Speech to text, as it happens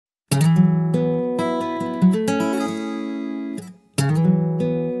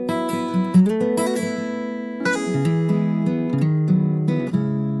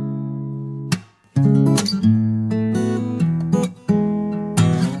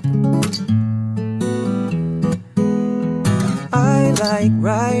like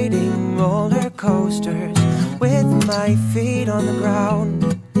riding roller coasters with my feet on the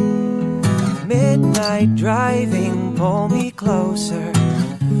ground. Midnight driving, pull me closer,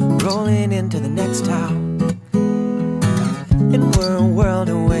 rolling into the next town. And we're a world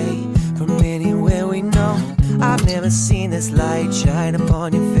away from anywhere we know. I've never seen this light shine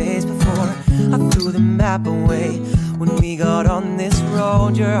upon your face before. I threw the map away when we got on this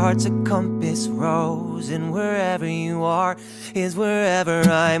road. Your heart's a compass rose, and wherever you are is wherever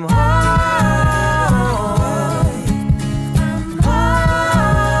I'm home.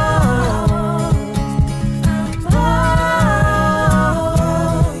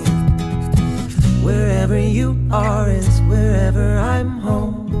 Wherever you are is wherever I'm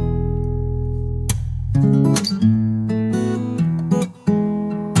home.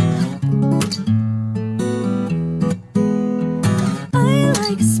 I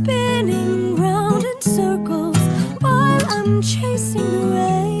like spinning round in circles while I'm chasing the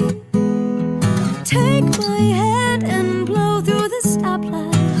rain. Take my hand and blow through the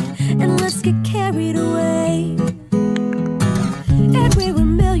stoplight, and let's get carried away. And we were a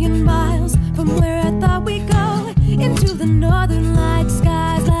million miles from where I thought we'd go, into the northern light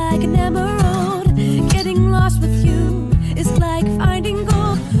skies like an emerald. Getting lost with you is like finding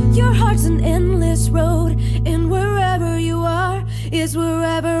gold. Your heart's an endless road, and wherever you are is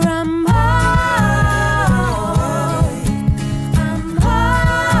wherever I'm at.